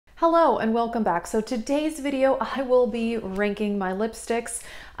Hello and welcome back. So today's video, I will be ranking my lipsticks.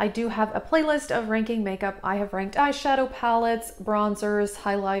 I do have a playlist of ranking makeup. I have ranked eyeshadow palettes, bronzers,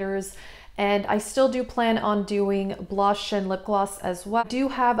 highlighters, and I still do plan on doing blush and lip gloss as well. I do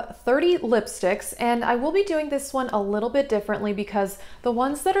have 30 lipsticks, and I will be doing this one a little bit differently because the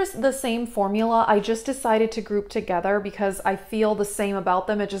ones that are the same formula, I just decided to group together because I feel the same about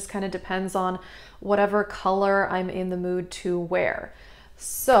them. It just kind of depends on whatever color I'm in the mood to wear.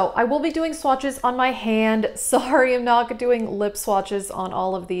 So I will be doing swatches on my hand. Sorry, I'm not doing lip swatches on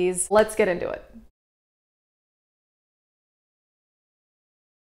all of these. Let's get into it.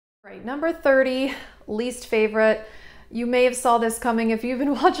 Right, number 30, least favorite. You may have saw this coming if you've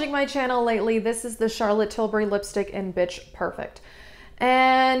been watching my channel lately. This is the Charlotte Tilbury lipstick in Bitch Perfect.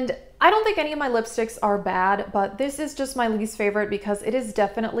 And I don't think any of my lipsticks are bad, but this is just my least favorite because it is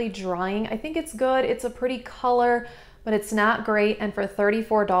definitely drying. I think it's good. It's a pretty color, but it's not great. And for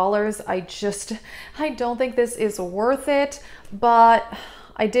 $34, I don't think this is worth it, but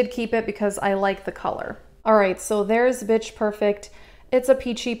I did keep it because I like the color. All right, so there's Bitch Perfect. It's a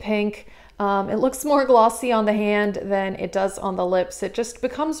peachy pink. It looks more glossy on the hand than it does on the lips. It just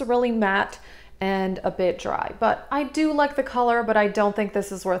becomes really matte and a bit dry, but I do like the color, but I don't think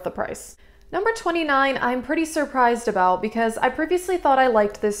this is worth the price. Number 29, I'm pretty surprised about because I previously thought I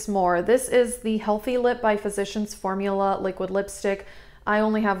liked this more. This is the Healthy Lip by Physicians Formula liquid lipstick. I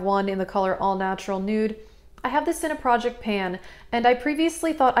only have one in the color All Natural Nude. I have this in a project pan, and I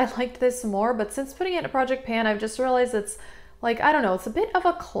previously thought I liked this more, but since putting it in a project pan, I've just realized it's like, I don't know, it's a bit of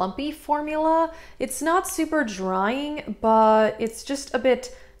a clumpy formula. It's not super drying, but it's just a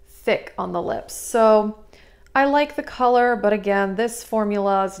bit thick on the lips. So I like the color, but again, this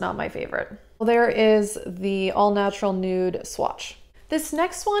formula is not my favorite. Well, there is the All Natural Nude swatch. This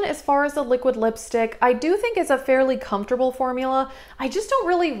next one, as far as the liquid lipstick, I do think is a fairly comfortable formula. I just don't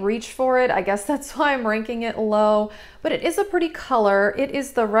really reach for it. I guess that's why I'm ranking it low, but it is a pretty color. It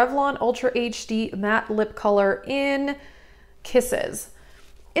is the Revlon Ultra HD Matte Lip Color in Kisses.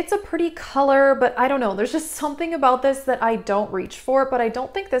 It's a pretty color, but I don't know. There's just something about this that I don't reach for, but I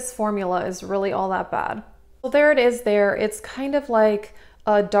don't think this formula is really all that bad. Well, there it is there. It's kind of like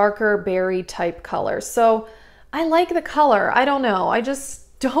a darker berry type color. So I like the color. I don't know. I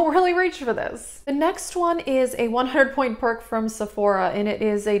just don't really reach for this. The next one is a 100-point perk from Sephora, and it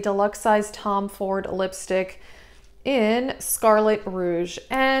is a deluxe size Tom Ford lipstick in Scarlet Rouge.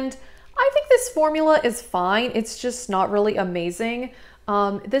 And I think this formula is fine. It's just not really amazing.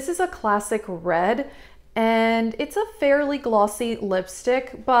 This is a classic red, and it's a fairly glossy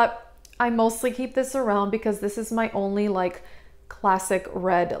lipstick, but I mostly keep this around because this is my only like classic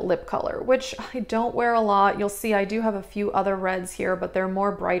red lip color, which I don't wear a lot. You'll see I do have a few other reds here, but they're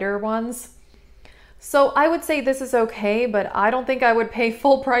more brighter ones. So I would say this is okay, but I don't think I would pay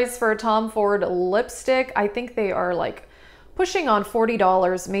full price for a Tom Ford lipstick. I think they are like pushing on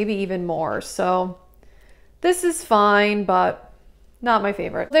 $40, maybe even more. So this is fine, but not my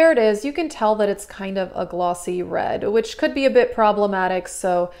favorite. There it is. You can tell that it's kind of a glossy red, which could be a bit problematic.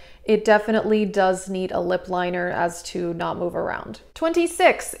 So it definitely does need a lip liner as to not move around.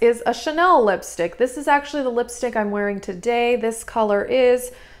 26 is a Chanel lipstick. This is actually the lipstick I'm wearing today. This color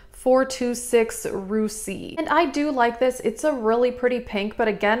is 426 Russie. And I do like this. It's a really pretty pink, but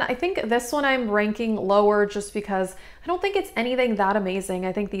again, I think this one I'm ranking lower just because I don't think it's anything that amazing.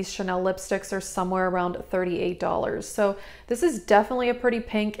 I think these Chanel lipsticks are somewhere around $38. So this is definitely a pretty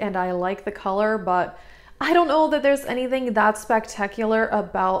pink and I like the color, but I don't know that there's anything that spectacular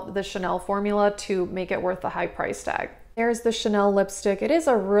about the Chanel formula to make it worth the high price tag. There's the Chanel lipstick. It is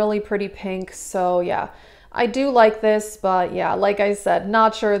a really pretty pink, so yeah. I do like this, but yeah, like I said,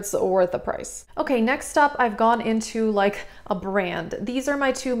 not sure it's worth the price. Okay, next up, I've gone into like a brand. These are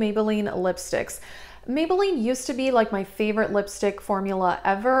my two Maybelline lipsticks. Maybelline used to be like my favorite lipstick formula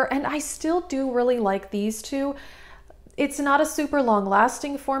ever, and I still do really like these two. It's not a super long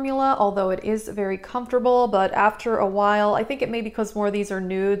lasting formula, although it is very comfortable, but after a while, I think it may be because more of these are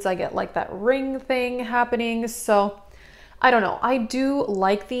nudes, I get like that ring thing happening. So I don't know. I do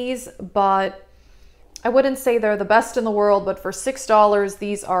like these, but I wouldn't say they're the best in the world, but for $6,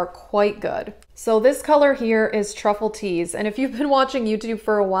 these are quite good. So this color here is Truffle Tease. And if you've been watching YouTube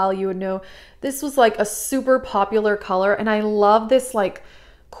for a while, you would know this was like a super popular color. And I love this like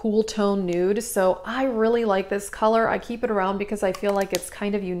cool tone nude. So I really like this color. I keep it around because I feel like it's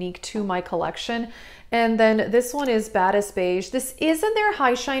kind of unique to my collection. And then this one is Baddest Beige. This is in their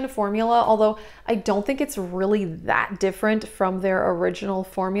High Shine formula, although I don't think it's really that different from their original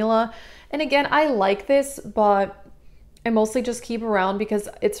formula. And again, I like this, but I mostly just keep around because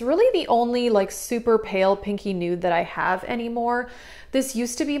it's really the only like super pale pinky nude that I have anymore. This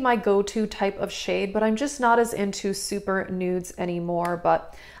used to be my go-to type of shade, but I'm just not as into super nudes anymore.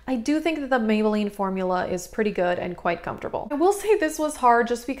 But I do think that the Maybelline formula is pretty good and quite comfortable. I will say this was hard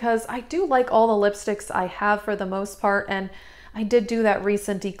just because I do like all the lipsticks I have for the most part, and I did do that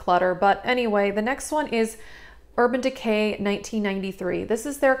recent declutter. But anyway, the next one is Urban Decay 1993. This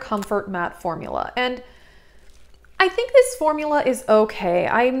is their Comfort Matte formula, and I think this formula is okay.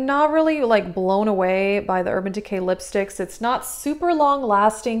 I'm not really like blown away by the Urban Decay lipsticks. It's not super long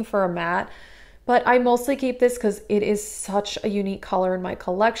lasting for a matte, but I mostly keep this because it is such a unique color in my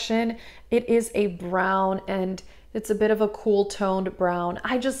collection. It is a brown and it's a bit of a cool toned brown.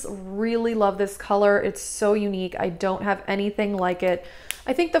 I just really love this color. It's so unique. I don't have anything like it.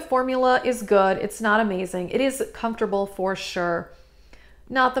 I think the formula is good. It's not amazing. It is comfortable for sure.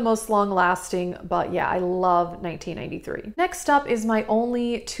 Not the most long lasting, but yeah, I love 1993. Next up is my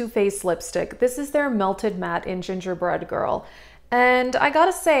only Too Faced lipstick. This is their Melted Matte in Gingerbread Girl. And I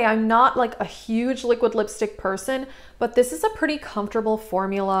gotta say, I'm not like a huge liquid lipstick person, but this is a pretty comfortable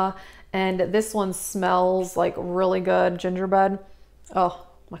formula. And this one smells like really good gingerbread. Oh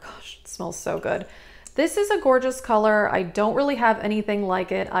my gosh, it smells so good. This is a gorgeous color. I don't really have anything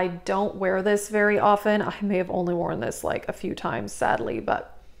like it. I don't wear this very often. I may have only worn this like a few times, sadly,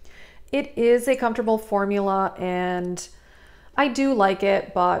 but it is a comfortable formula and I do like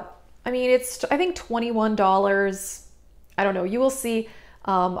it, but I mean, it's, I think $21. I don't know, you will see.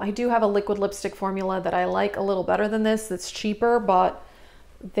 I do have a liquid lipstick formula that I like a little better than this. That's cheaper, but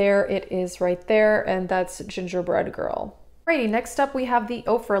there it is right there. And that's Gingerbread Girl. Alrighty, next up we have the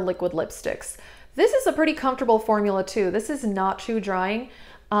Ofra liquid lipsticks. This is a pretty comfortable formula too. This is not too drying,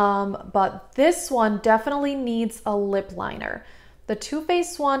 but this one definitely needs a lip liner. The Too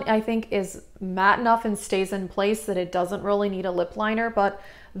Faced one I think is matte enough and stays in place that it doesn't really need a lip liner, but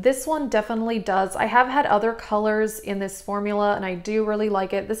this one definitely does. I have had other colors in this formula and I do really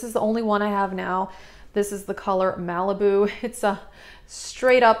like it. This is the only one I have now. This is the color Malibu. It's a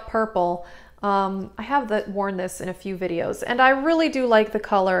straight up purple. I have worn this in a few videos and I really do like the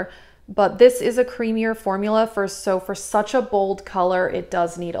color. But this is a creamier formula for such a bold color, it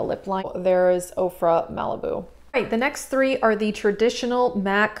does need a lip liner. There is Ofra Malibu. All right, the next three are the traditional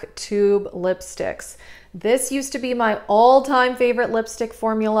MAC tube lipsticks. This used to be my all-time favorite lipstick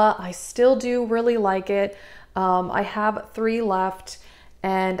formula. I still do really like it. I have 3 left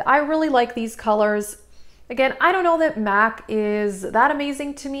and I really like these colors. Again, I don't know that MAC is that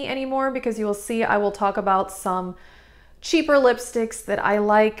amazing to me anymore because you will see I will talk about some cheaper lipsticks that I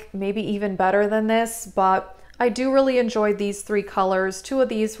like, maybe even better than this, but I do really enjoy these 3 colors. 2 of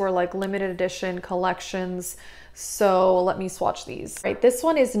these were like limited edition collections, so let me swatch these. All right, this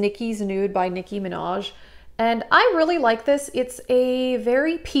one is Nicki's Nude by Nicki Minaj, and I really like this. It's a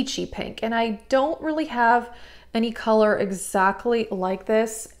very peachy pink, and I don't really have any color exactly like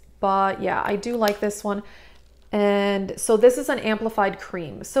this, but yeah, I do like this one. And so this is an amplified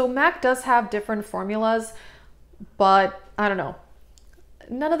cream. So MAC does have different formulas, but I don't know.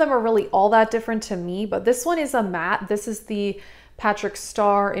 None of them are really all that different to me, but this one is a matte. This is the Patrick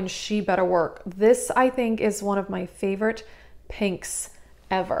Starr in She Better Work. This I think is one of my favorite pinks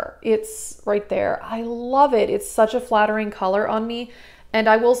ever. It's right there. I love it. It's such a flattering color on me. And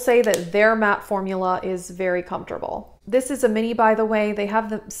I will say that their matte formula is very comfortable. This is a mini, by the way. They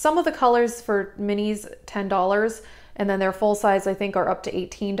have some of the colors for minis $10. And then their full size, I think, are up to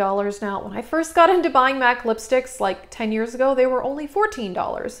 $18 now. When I first got into buying MAC lipsticks like 10 years ago, they were only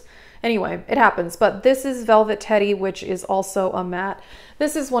 $14. Anyway, it happens. But this is Velvet Teddy, which is also a matte.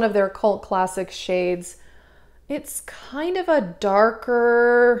 This is one of their cult classic shades. It's kind of a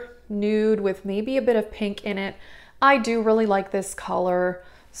darker nude with maybe a bit of pink in it. I do really like this color.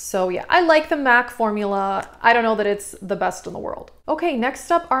 So yeah, I like the MAC formula. I don't know that it's the best in the world. Okay,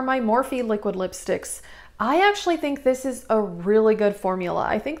 next up are my Morphe liquid lipsticks. I actually think this is a really good formula.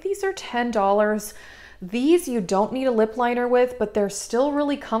 I think these are $10. These you don't need a lip liner with, but they're still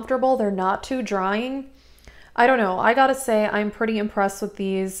really comfortable. They're not too drying. I don't know. I gotta say I'm pretty impressed with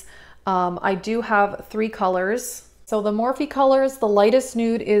these. I do have 3 colors. So the Morphe colors, the lightest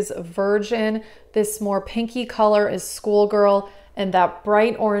nude is Virgin. This more pinky color is Schoolgirl. And that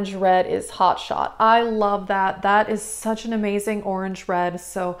bright orange red is Hot Shot. I love that. That is such an amazing orange red.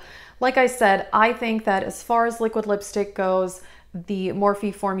 So like I said, I think that as far as liquid lipstick goes, the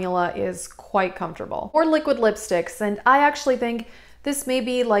Morphe formula is quite comfortable. Or liquid lipsticks, and I actually think This may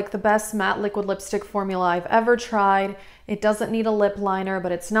be like the best matte liquid lipstick formula I've ever tried. It doesn't need a lip liner,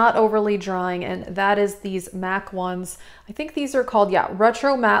 but it's not overly drying, and that is these MAC ones. I think these are called, yeah,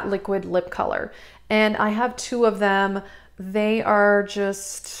 Retro Matte Liquid Lip Color. And I have 2 of them. They are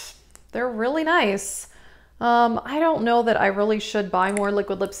just, they're really nice. I don't know that I really should buy more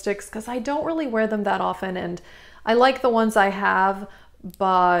liquid lipsticks because I don't really wear them that often, and I like the ones I have,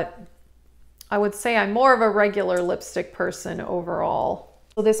 but I would say I'm more of a regular lipstick person overall.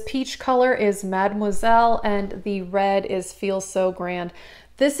 So this peach color is Mademoiselle, and the red is Feel So Grand.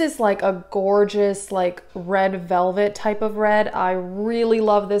 This is like a gorgeous, like red velvet type of red. I really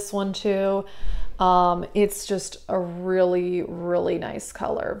love this one too. It's just a really, really nice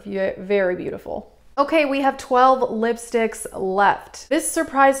color. Very beautiful. Okay, we have 12 lipsticks left. This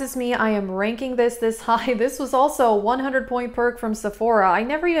surprises me. I am ranking this high. This was also a 100-point perk from Sephora. I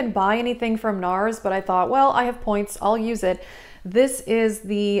never even buy anything from NARS, but I thought, well, I have points, I'll use it. This is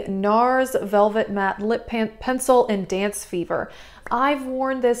the NARS Velvet Matte Lip Pencil in Dance Fever. I've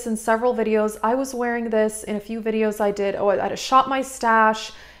worn this in several videos. I was wearing this in a few videos I did. Oh, I had a Shop My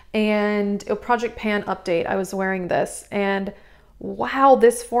Stash and a Project Pan update. I was wearing this, and wow,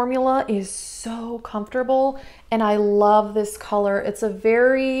 this formula is so comfortable, and I love this color. It's a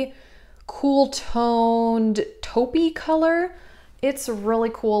very cool toned taupey color. It's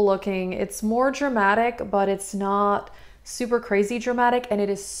really cool looking. It's more dramatic, but it's not super crazy dramatic, and it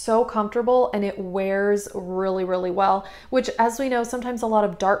is so comfortable, and it wears really, really well, which, as we know, sometimes a lot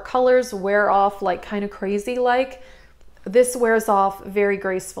of dark colors wear off like kind of crazy. Like this wears off very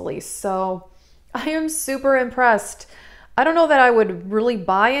gracefully. So I am super impressed. I don't know that I would really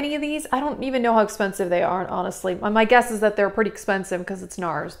buy any of these. I don't even know how expensive they are, honestly. My guess is that they're pretty expensive because it's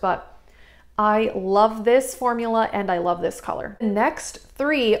NARS, but I love this formula and I love this color. The next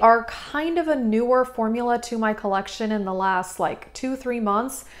 3 are kind of a newer formula to my collection in the last like 2-3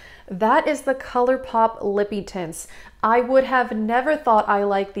 months. That is the ColourPop Lippy Tints. I would have never thought I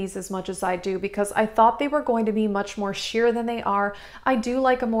liked these as much as I do because I thought they were going to be much more sheer than they are. I do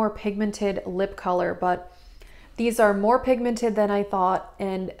like a more pigmented lip color, but these are more pigmented than I thought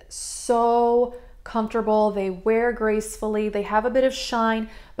and so comfortable. They wear gracefully. They have a bit of shine,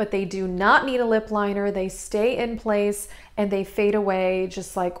 but they do not need a lip liner. They stay in place and they fade away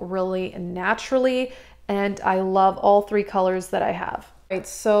just like really naturally. And I love all 3 colors that I have. Right,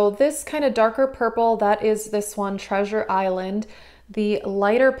 so this kind of darker purple, that is this one, Treasure Island. The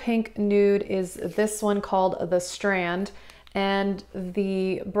lighter pink nude is this one called The Strand. And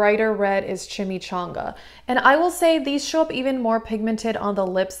the brighter red is Chimichanga. And I will say these show up even more pigmented on the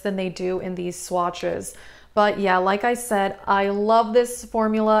lips than they do in these swatches. But yeah, like I said, I love this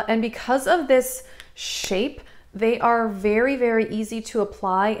formula. And because of this shape, they are very, very easy to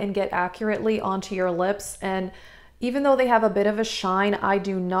apply and get accurately onto your lips. And even though they have a bit of a shine, I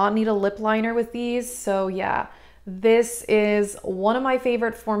do not need a lip liner with these. So yeah. This is one of my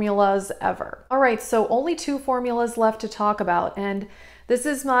favorite formulas ever. All right, so only 2 formulas left to talk about, and this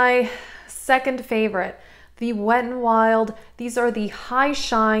is my second favorite, the Wet n Wild. These are the High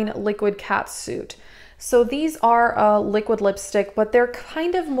Shine Liquid Catsuit. So these are a liquid lipstick, but they're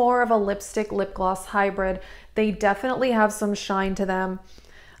kind of more of a lipstick lip gloss hybrid. They definitely have some shine to them.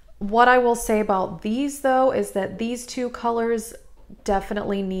 What I will say about these though is that these 2 colors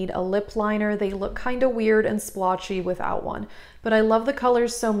definitely need a lip liner. They look kind of weird and splotchy without one, but I love the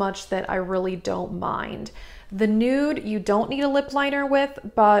colors so much that I really don't mind. The nude you don't need a lip liner with,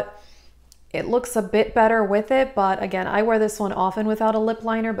 but it looks a bit better with it. But again, I wear this one often without a lip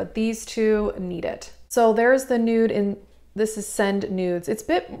liner, but these 2 need it. So there's the nude, and this is Send Nudes. It's a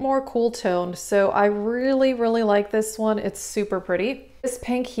bit more cool toned, so I really, really like this one. It's super pretty. This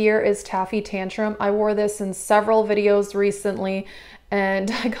pink here is Taffy Tantrum. I wore this in several videos recently and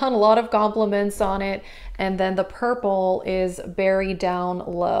I got a lot of compliments on it. And then the purple is Berry Down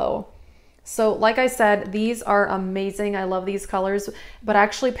Low. So like I said, these are amazing. I love these colors, but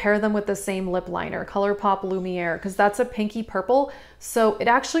actually pair them with the same lip liner, ColourPop Lumiere, because that's a pinky purple. So it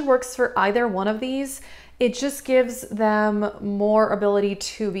actually works for either one of these. It just gives them more ability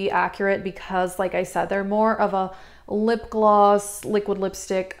to be accurate because, like I said, they're more of a lip gloss, liquid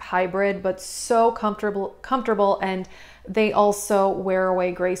lipstick hybrid, but so comfortable, and they also wear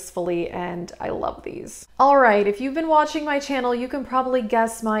away gracefully, and I love these. All right, if you've been watching my channel, you can probably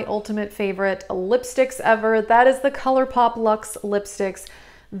guess my ultimate favorite lipsticks ever. That is the ColourPop Luxe lipsticks.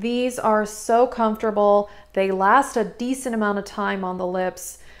 These are so comfortable. They last a decent amount of time on the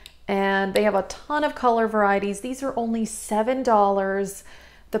lips, and they have a ton of color varieties. These are only $7.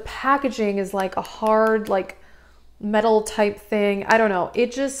 The packaging is like a hard, like metal type thing. I don't know.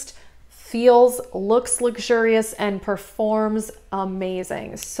 It just feels, looks luxurious, and performs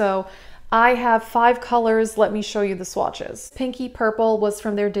amazing. So I have 5 colors. Let me show you the swatches. Pinky Purple was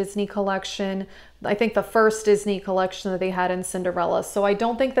from their Disney collection. I think the first Disney collection that they had in Cinderella. So I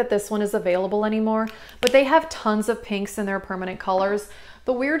don't think that this one is available anymore, but they have tons of pinks in their permanent colors.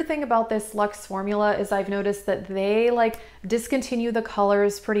 The weird thing about this Luxe formula is I've noticed that they like discontinue the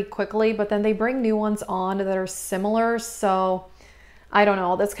colors pretty quickly, but then they bring new ones on that are similar. So I don't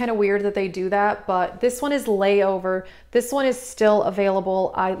know, that's kind of weird that they do that, but this one is layover. This one is still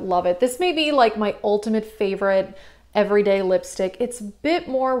available. I love it. This may be like my ultimate favorite everyday lipstick. It's a bit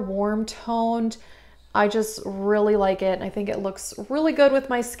more warm toned. I just really like it. I think it looks really good with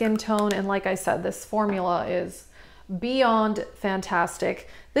my skin tone. And like I said, this formula is beyond fantastic.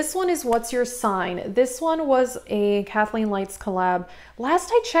 This one is What's Your Sign? This one was a Kathleen Lights collab. Last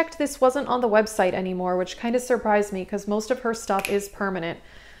I checked, this wasn't on the website anymore, which kind of surprised me because most of her stuff is permanent.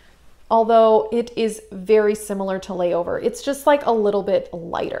 Although it is very similar to Layover. It's just like a little bit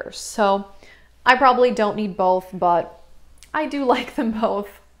lighter. So I probably don't need both, but I do like them both.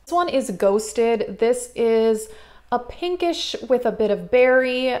 This one is Ghosted. This is a pinkish with a bit of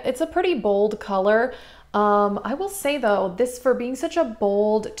berry. It's a pretty bold color. I will say though, this for being such a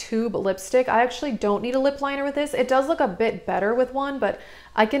bold tube lipstick, I actually don't need a lip liner with this. It does look a bit better with one, but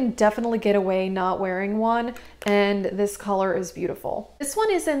I can definitely get away not wearing one. And this color is beautiful. This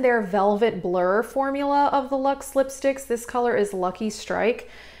one is in their Velvet Blur formula of the Luxe lipsticks. This color is Lucky Strike.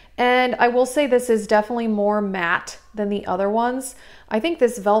 And I will say this is definitely more matte than the other ones. I think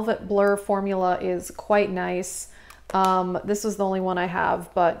this Velvet Blur formula is quite nice. This was the only one I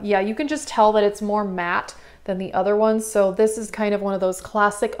have, but yeah, you can just tell that it's more matte than the other ones. So this is kind of one of those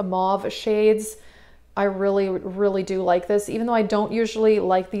classic mauve shades. I really, really do like this, even though I don't usually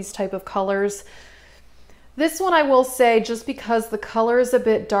like these type of colors. This one I will say, just because the color is a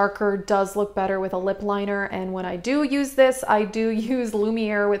bit darker, does look better with a lip liner. And when I do use this, I do use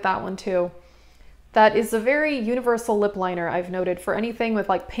Lumiere with that one too. That is a very universal lip liner I've noted for anything with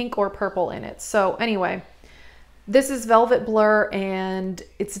like pink or purple in it. So anyway, this is Velvet Blur and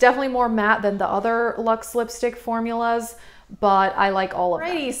it's definitely more matte than the other Luxe lipstick formulas, but I like all of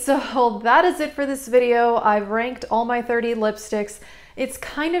them. Alrighty, so that is it for this video. I've ranked all my 30 lipsticks. It's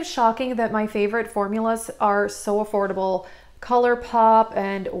kind of shocking that my favorite formulas are so affordable. ColourPop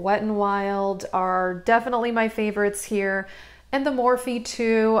and Wet n Wild are definitely my favorites here. And the Morphe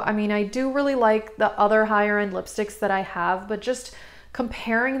too. I mean, I do really like the other higher end lipsticks that I have, but just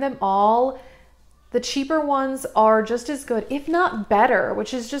comparing them all, the cheaper ones are just as good, if not better,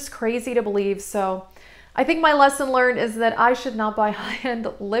 which is just crazy to believe. So I think my lesson learned is that I should not buy high-end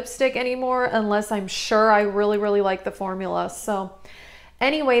lipstick anymore unless I'm sure I really, really like the formula. So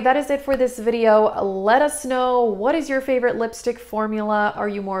anyway, that is it for this video. Let us know, what is your favorite lipstick formula? Are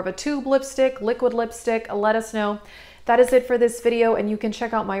you more of a tube lipstick, liquid lipstick? Let us know. That is it for this video, and you can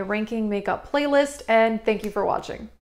check out my ranking makeup playlist, and thank you for watching.